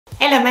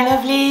Hello my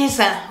lovelies,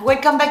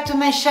 welcome back to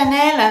my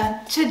channel.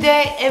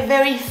 Today a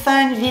very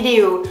fun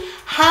video,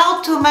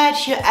 how to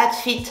match your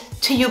outfit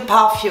to your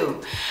perfume.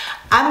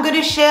 I'm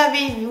gonna share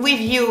with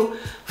you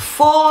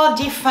 4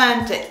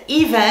 different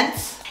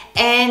events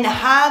and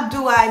how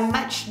do I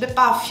match the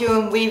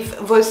perfume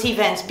with those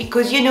events,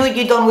 because you know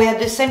you don't wear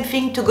the same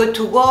thing to go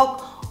to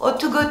work or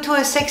to go to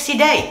a sexy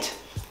date.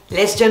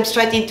 Let's jump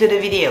straight into the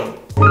video.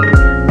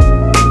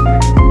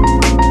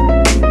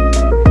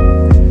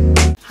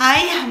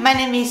 Hi, my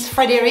name is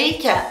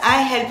Frederique.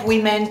 I help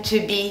women to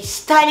be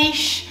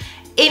stylish,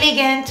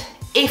 elegant,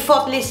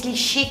 effortlessly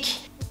chic.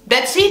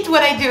 That's it,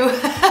 what I do.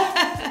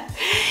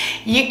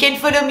 You can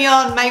follow me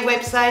on my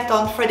website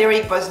on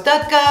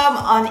frederiquebros.com,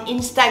 on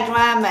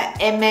Instagram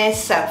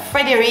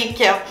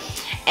ms.frederique.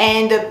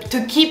 And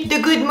to keep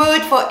the good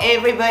mood for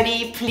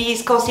everybody,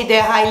 please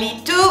consider highly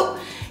to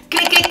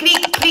click.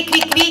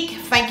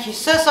 Thank you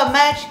so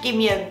much. Give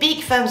me a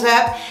big thumbs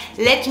up.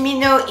 Let me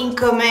know in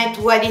comment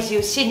what is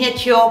your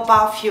signature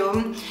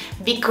perfume,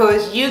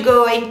 because you're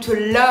going to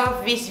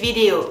love this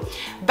video.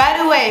 By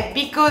the way,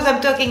 because I'm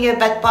talking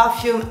about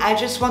perfume, I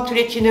just want to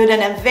let you know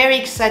that I'm very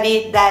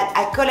excited that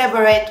I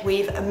collaborate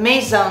with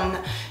Maison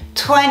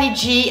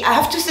 20G. I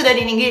have to say that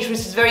in English, which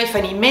is very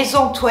funny.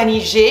 Maison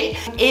 20G.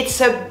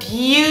 It's a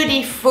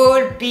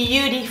beautiful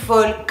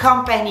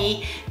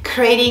company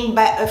created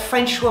by a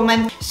French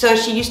woman. So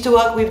she used to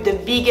work with the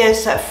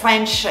biggest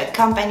French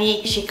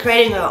company. She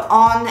created her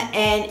own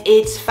and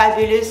it's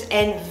fabulous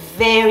and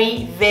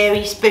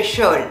very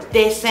special.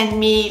 They sent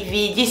me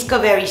the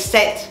discovery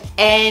set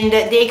and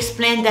they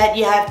explained that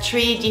you have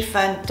 3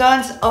 different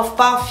tons of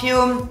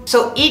perfume.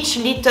 So each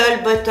little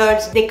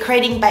bottles they're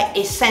creating by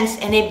essence,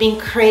 and they've been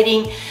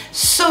creating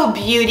so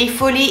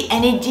beautifully,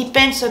 and it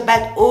depends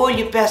about all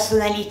your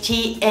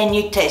personality and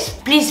your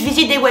taste. Please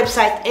visit their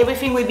website,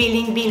 everything will be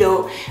linked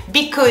below,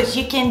 because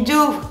you can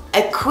do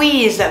a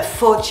quiz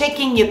for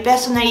checking your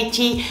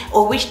personality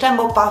or which type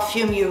of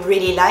perfume you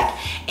really like,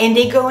 and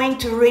they're going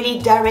to really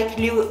direct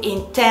you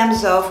in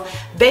terms of,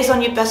 based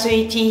on your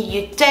personality,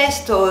 your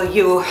taste or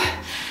your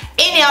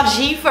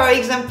energy, for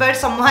example,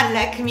 someone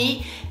like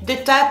me, the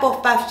type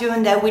of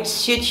perfume that will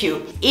suit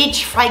you.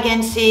 Each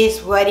fragrance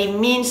is what it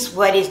means,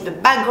 what is the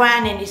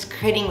background, and is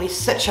creating with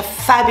such a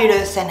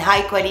fabulous and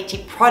high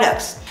quality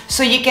products.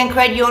 So you can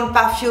create your own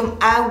perfume.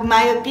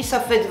 My piece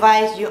of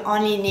advice, you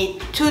only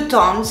need 2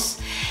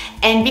 tons.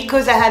 And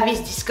because I have this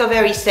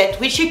discovery set,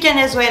 which you can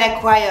as well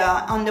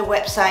acquire on the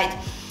website,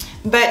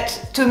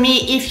 but to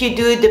me, if you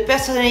do the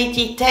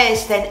personality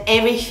test, then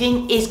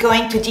everything is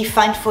going to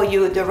define for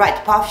you the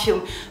right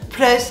perfume.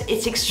 Plus,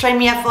 it's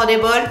extremely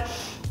affordable.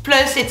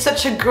 Plus, it's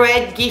such a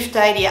great gift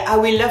idea. I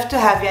would love to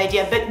have the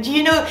idea, but do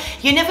you know,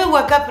 you never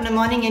wake up in the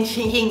morning and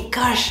thinking,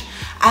 gosh,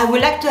 I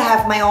would like to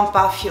have my own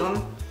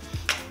perfume.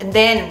 And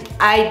then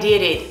I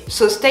did it.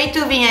 So stay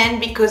to the end,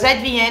 because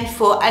at the end,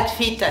 for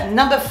outfit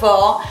number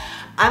 4,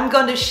 I'm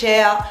gonna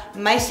share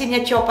my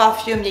signature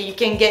perfume that you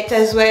can get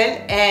as well.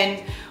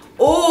 And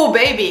oh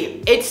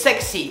baby, it's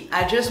sexy.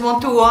 I just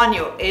want to warn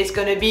you, it's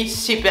gonna be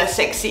super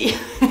sexy.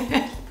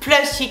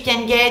 Plus you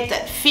can get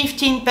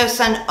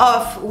 15%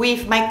 off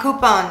with my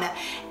coupon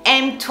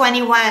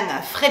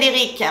M21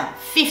 Frederique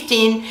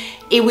 15.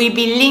 It will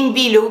be linked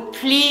below.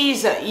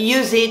 Please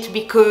use it,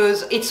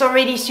 because it's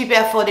already super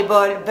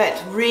affordable,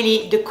 but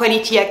really the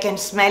quality, I can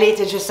smell it.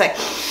 It's just like,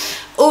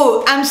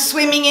 oh, I'm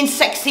swimming in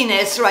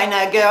sexiness right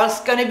now, girls.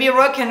 It's gonna be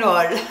rock and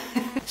roll.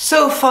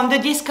 So from the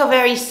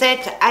discovery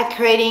set, I'm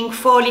creating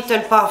 4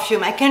 little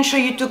perfume. I can't show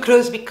you too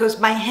close because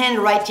my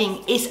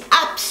handwriting is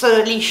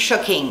absolutely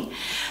shocking.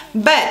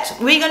 But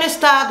we're gonna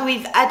start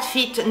with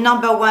outfit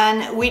number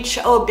 1, which,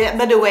 oh,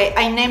 by the way,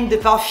 I named the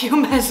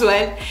perfume as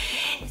well.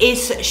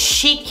 It's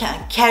chic,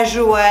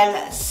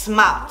 casual,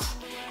 smart.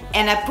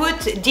 And I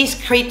put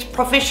discreet,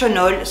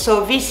 professional.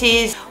 So this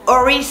is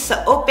Oris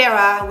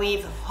Opera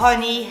with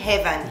Honey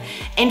Heaven.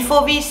 And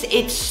for this,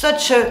 it's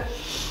such a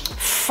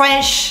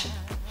fresh,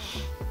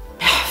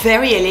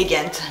 very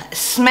elegant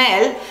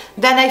smell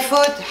that I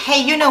thought,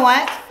 hey, you know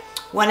what?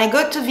 When I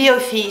go to the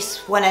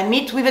office, when I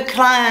meet with a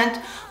client,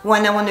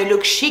 when I want to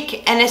look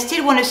chic and I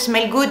still want to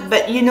smell good,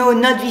 but you know,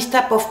 not this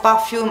type of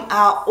perfume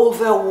are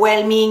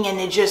overwhelming and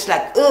it's just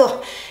like,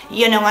 ugh,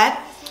 you know what?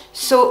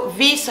 So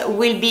this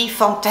will be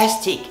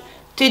fantastic.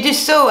 To do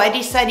so, I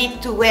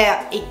decided to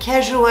wear a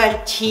casual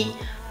tee,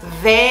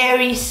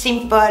 very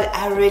simple.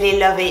 I really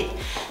love it.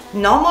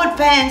 Normal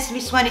pants,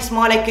 this one is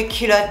more like a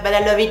culotte, but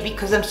I love it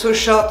because I'm so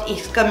short,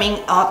 it's coming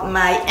at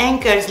my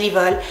ankles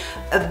level.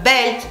 A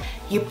belt,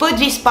 you put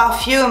this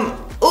perfume,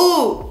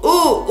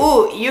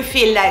 ooh, you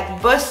feel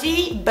like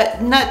bossy,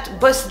 but not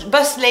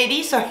boss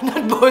lady, sorry,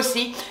 not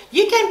bossy.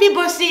 You can be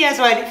bossy as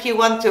well if you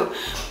want to.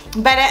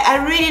 But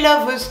I really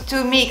love those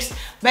 2 mix.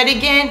 But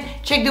again,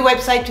 check the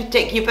website to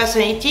take your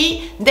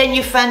personality, then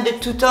you find the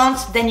 2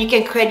 tones, then you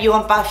can create your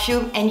own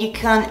perfume, and you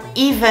can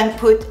even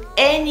put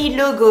any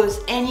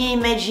logos, any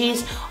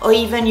images, or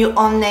even your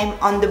own name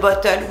on the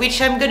bottle,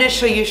 which I'm gonna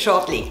show you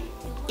shortly.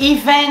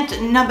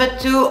 Event number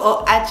 2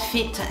 or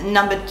outfit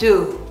number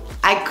 2,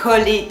 I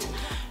call it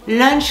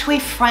lunch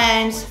with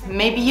friends,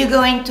 maybe you're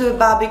going to a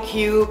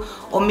barbecue,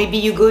 or maybe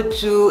you go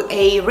to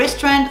a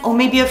restaurant, or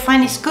maybe a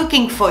friend is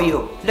cooking for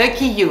you.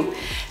 Lucky you.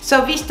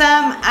 So this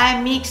time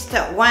I mixed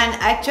one,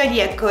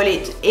 actually I call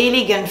it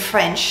elegant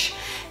French.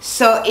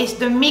 So it's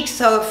the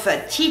mix of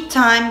tea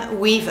time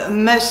with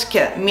musk,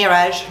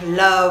 Mirage,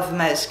 love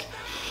musk.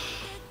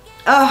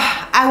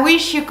 Oh, I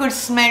wish you could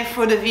smell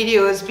through the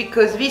videos,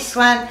 because this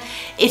one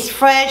is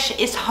fresh,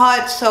 it's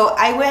hot, so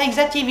I wear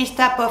exactly this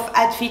type of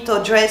outfit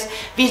or dress.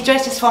 This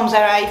dress is from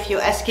Zara, if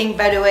you're asking,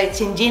 by the way,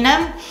 it's in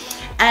denim.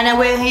 And I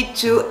wear it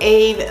to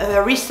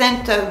a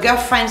recent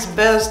girlfriend's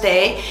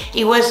birthday.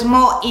 It was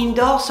more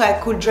indoor, so I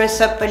could dress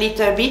up a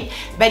little bit.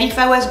 But if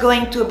I was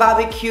going to a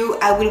barbecue,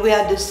 I will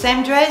wear the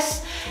same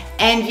dress.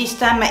 And this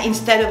time,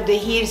 instead of the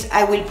heels,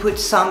 I will put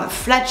some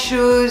flat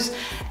shoes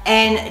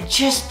and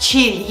just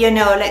chill, you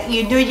know, like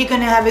you know you're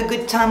gonna have a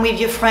good time with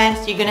your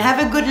friends, you're gonna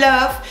have a good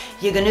laugh,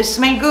 you're gonna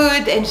smell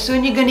good, and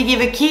soon you're gonna give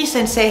a kiss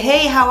and say,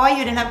 hey, how are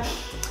you? And I'm,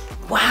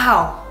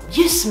 wow,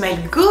 you smell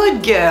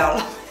good,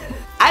 girl.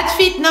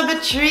 Outfit number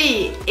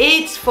 3,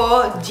 it's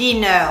for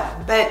dinner,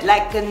 but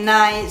like a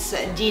nice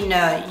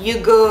dinner. You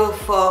go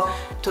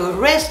to a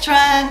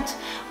restaurant,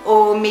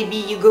 or maybe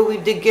you go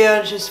with the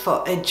girl just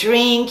for a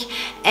drink.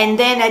 And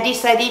then I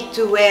decided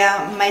to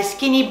wear my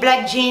skinny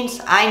black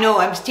jeans. I know,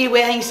 I'm still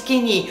wearing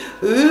skinny.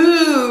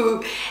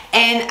 Ooh!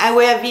 And I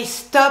wear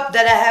this top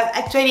that I have.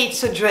 Actually,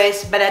 it's a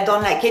dress, but I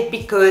don't like it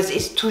because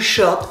it's too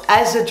short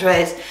as a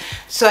dress.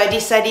 So I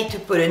decided to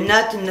put a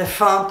knot in the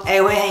front.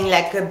 I'm wearing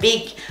like a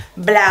big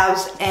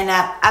blouse, and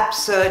I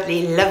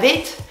absolutely love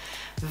it.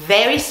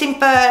 Very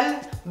simple,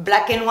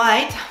 black and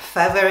white,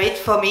 favorite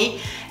for me.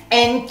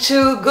 And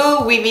to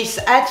go with this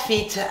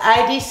outfit,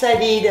 I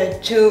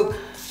decided to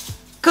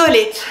call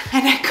it,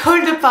 and I call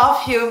the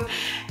perfume,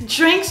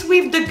 Drinks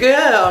with the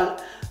Girl.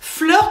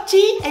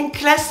 Flirty and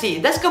classy.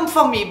 That's come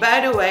from me,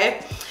 by the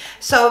way.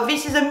 So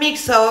this is a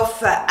mix of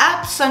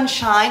Art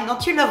Sunshine,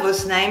 don't you love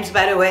those names,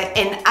 by the way,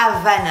 and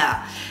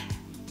Havana.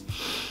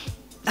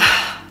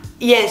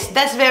 Yes,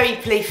 that's very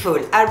playful.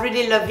 I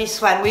really love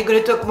this one. We're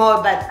going to talk more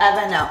about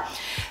Havana.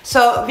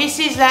 So this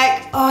is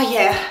like, oh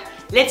yeah,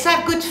 let's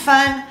have good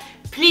fun.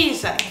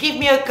 Please give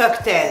me a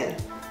cocktail.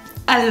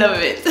 I love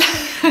it.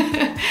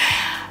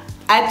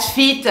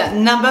 Outfit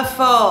number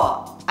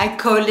 4, I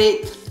call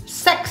it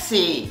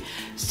sexy.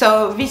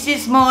 So this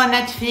is more an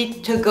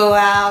outfit to go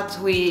out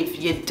with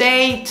your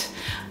date,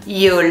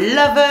 your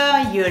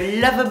lover, your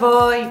lover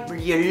boy,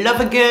 your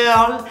lover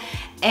girl,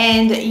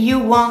 and you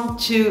want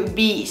to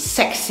be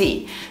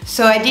sexy.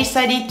 So I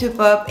decided to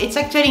pop, it's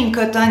actually in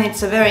cotton,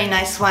 it's a very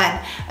nice one,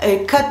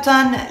 a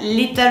cotton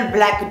little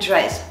black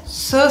dress.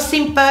 So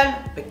simple,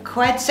 but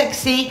quite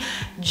sexy,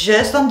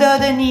 just under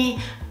the knee.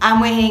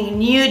 I'm wearing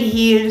nude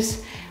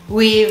heels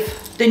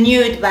with the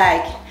nude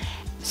bag.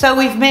 So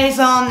with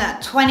Maison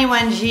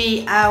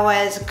 21G, I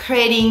was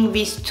creating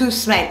these 2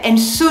 smells, and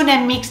soon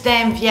I mixed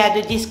them via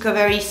the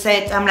Discovery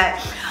set. I'm like,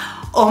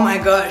 oh my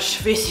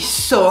gosh, this is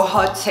so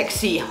hot,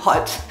 sexy,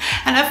 hot.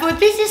 And I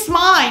thought, this is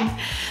mine.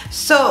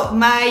 So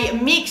my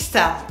mixed,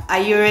 are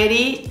you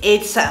ready?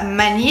 It's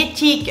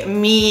Magnetic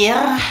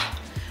Mirror,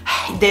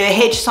 the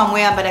H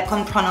somewhere, but I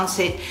can't pronounce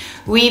it,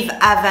 with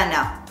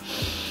Havana.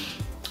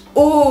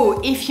 Oh,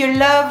 if you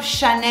love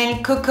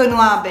Chanel Coco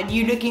Noir, but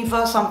you're looking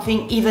for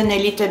something even a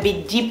little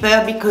bit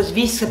deeper, because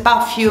this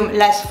perfume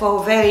lasts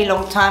for a very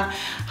long time,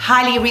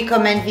 highly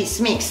recommend this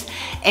mix.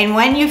 And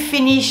when you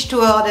finish to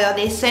order,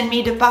 they send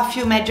me the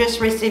perfume. I just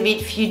received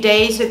it a few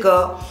days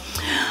ago.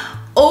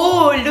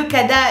 Oh, look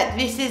at that.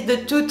 This is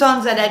the 2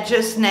 tones that I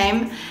just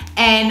named,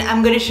 and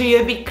I'm going to show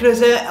you a bit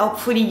closer.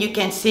 Hopefully you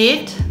can see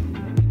it.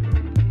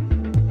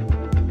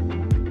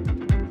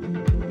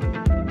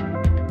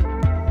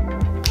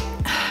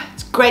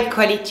 Great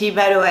quality,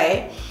 by the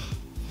way.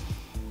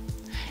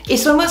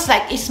 It's almost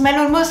like, it smells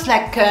almost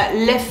like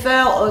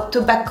leather or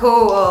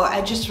tobacco, or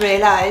I just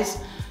realized,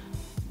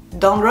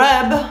 don't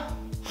rub.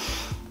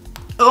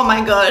 Oh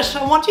my gosh,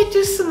 I want you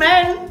to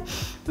smell.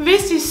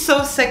 This is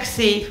so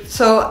sexy.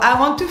 So I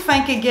want to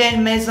thank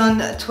again Maison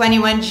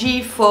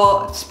 21G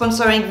for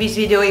sponsoring this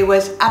video. It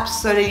was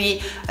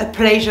absolutely a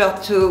pleasure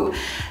to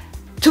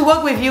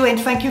work with you, and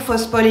thank you for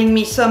spoiling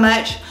me so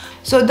much.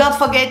 So don't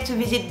forget to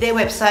visit their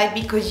website,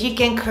 because you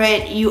can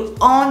create your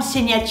own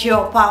signature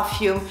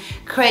perfume,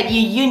 create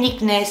your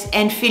uniqueness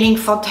and feeling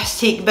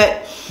fantastic.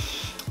 But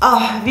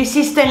oh, this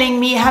is telling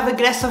me have a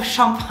glass of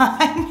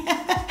champagne.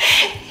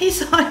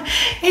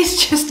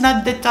 It's just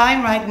not the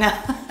time right now.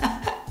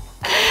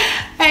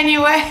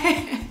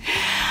 Anyway,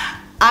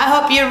 I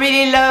hope you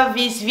really love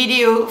this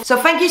video.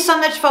 So thank you so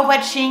much for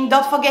watching.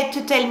 Don't forget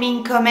to tell me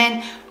in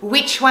comment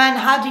which one,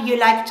 how do you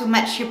like to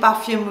match your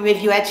perfume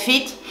with your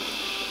outfit.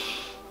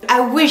 I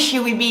wish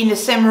you would be in the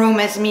same room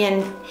as me,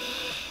 and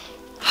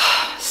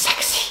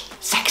sexy,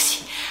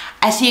 sexy.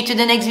 I see you to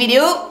the next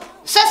video.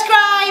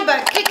 Subscribe,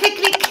 click, click,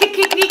 click, click,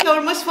 click, click,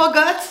 almost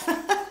forgot.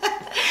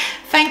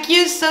 Thank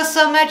you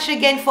so much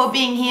again for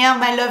being here,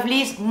 my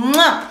lovelies.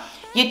 Mwah!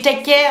 You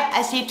take care,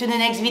 I see you to the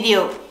next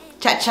video.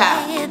 Ciao,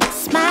 ciao.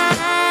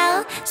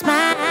 Smile,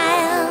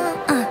 smile.